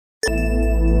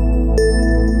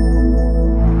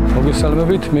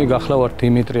მოგესალმებით, მე გახლავართ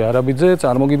დიმიტრი არაბიძე,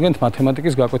 წარმოგიდგენთ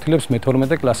მათემატიკის გაკვეთილებს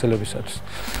მე-12 კლასელებისათვის.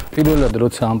 პირველად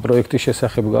როცა ამ პროექტის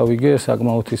შესახებ გავიგე,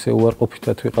 საკმაოდ ისე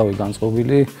უარყოფითად ვიყავი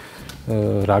განწყობილი,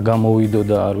 რა გამოვიდო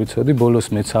და არ ვიცოდი, ბოლოს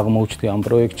მეც აღმოჩნდი ამ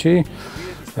პროექტში.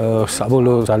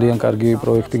 საბოლოო ძალიან კარგი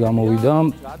პროექტი გამოვიდა.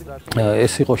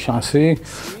 ეს იყო შანსი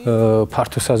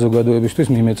ფართო საზოგადოებისთვის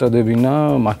მიმეწოდებინა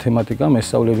მათემატიკა,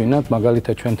 მესწავლებინა,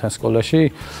 მაგალითად თქვენთან სკოლაში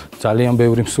ძალიან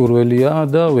ბევრი მსურველია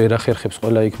და ვერ ახერხებს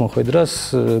ყველა იქ მოხვედრას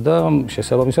და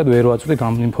შესაბამისად ვერ ვაწვდით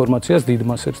ამ ინფორმაციას დიდ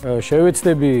მასებს.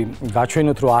 შევეცდები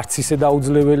გაჩვენოთ, რომ არც ისე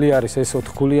დაუძლეველი არის ეს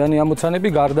 4-ქულიანი ამოცანები,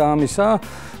 გარდა ამისა,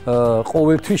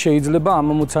 ყოველთვის შეიძლება ამ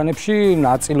ამოცანებში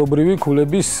ნაწილობრივი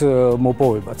ქულების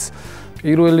მოპოვებაც.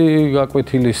 პირველი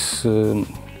გაკვეთილის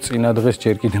წინა დღეს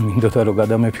ჯერ კიდე მინდოდა რომ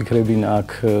გადამეფიქრებინა აქ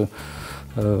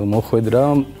მოხვედრა.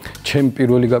 ჩემი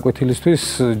პირველი გაკვეთილისთვის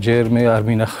ჯერ მე არ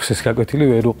მინახავს ეს გაკვეთილი,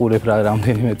 ვერ უყურებ რა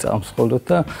რამდენიმე წამს ხოლოდ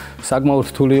და საკმაოდ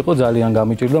რთული იყო, ძალიან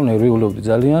გამიჭირდა, ნერვიულობდი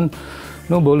ძალიან.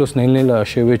 ბოლოს ნელ-ნელა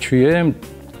შევეჩვიე,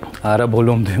 არა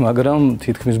ბოლომდე, მაგრამ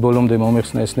თითქმის ბოლომდე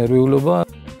მომეხსნა ეს ნერვიულობა.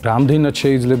 რამდენად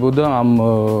შეიძლებოდა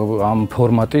ამ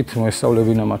ფორმატით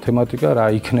მესწავლებინა მათემატიკა, რა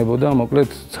იქნებოდა, მოკლედ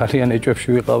ძალიან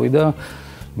ეჭვებში ვიყავი და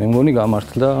მე მგონი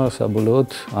გამართლა საბოლოოდ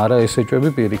არა ეს ეჭვები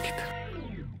პირიქით.